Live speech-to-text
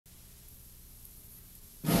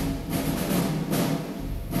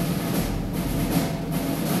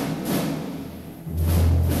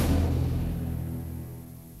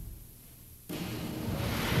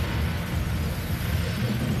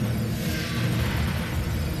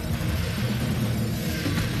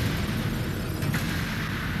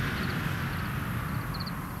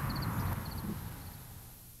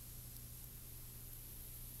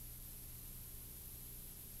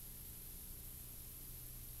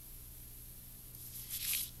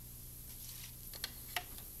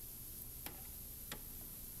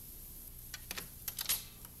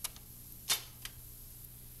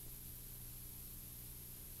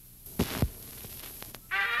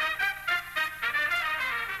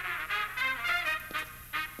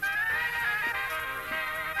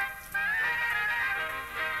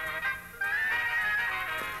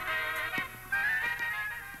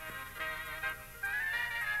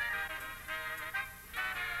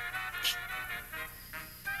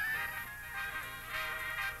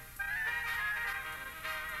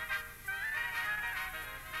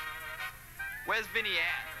Where's Vinny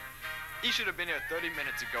at? He should have been here 30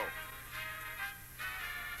 minutes ago.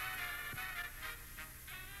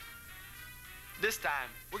 This time,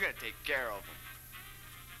 we're gonna take care of him.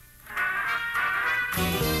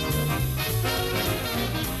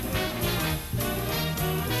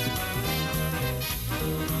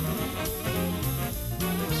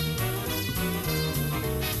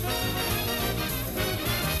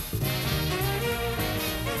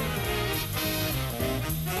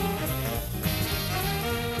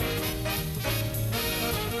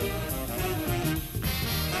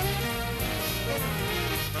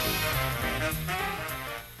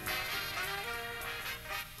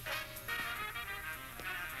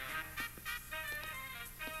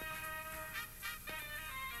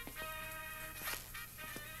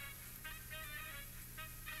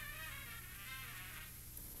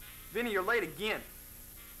 Vinny, you're late again.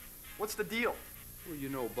 What's the deal? Well, you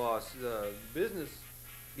know, boss, business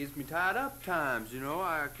gets me tied up times, you know.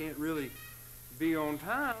 I can't really be on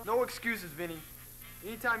time. No excuses, Vinny.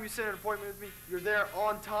 Anytime you set an appointment with me, you're there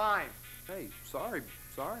on time. Hey, sorry.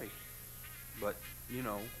 But, you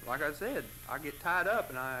know, like I said, I get tied up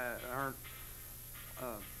and I'm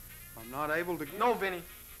not able to... No, Vinny.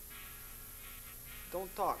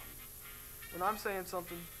 Don't talk. When I'm saying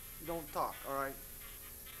something, you don't talk, all right?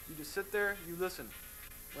 You just sit there, you listen.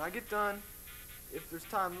 When I get done, if there's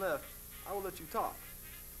time left, I will let you talk.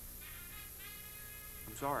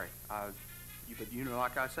 I'm sorry. But you know,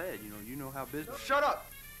 like I said, you know how business... Shut up!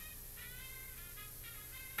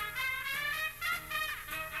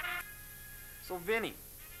 So, Vinny,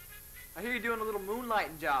 I hear you're doing a little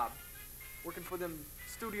moonlighting job, working for them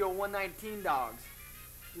Studio 119 dogs.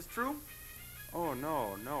 Is this true? Oh,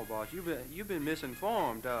 no, boss. You've been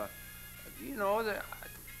misinformed. You know,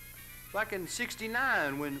 back in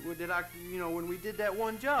 '69, when we did that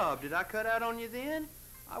one job, did I cut out on you then?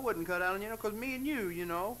 I wouldn't cut out on you, because me and you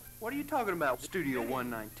know. What are you talking about, Studio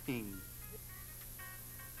 119?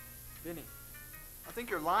 Vinny, I think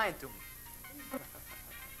you're lying to me.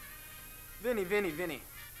 Vinny.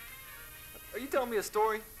 Are you telling me a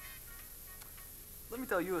story? Let me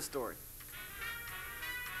tell you a story.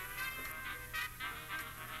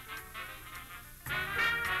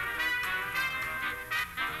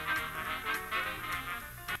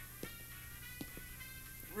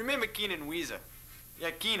 Remember Keenan Weezer?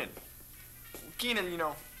 Yeah, Keenan. Keenan, you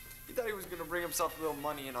know, he thought he was gonna bring himself a little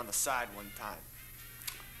money in on the side one time.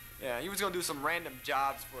 Yeah, he was gonna do some random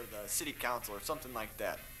jobs for the city council or something like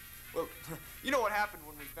that. Well, you know what happened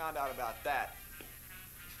when we found out about that?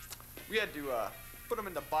 We had to put him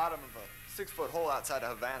in the bottom of a 6-foot hole outside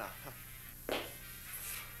of Havana.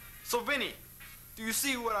 So, Vinny, do you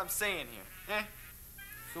see what I'm saying here, eh?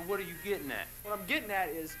 So what are you getting at? What I'm getting at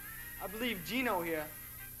is, I believe Gino here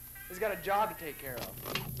has got a job to take care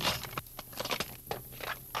of.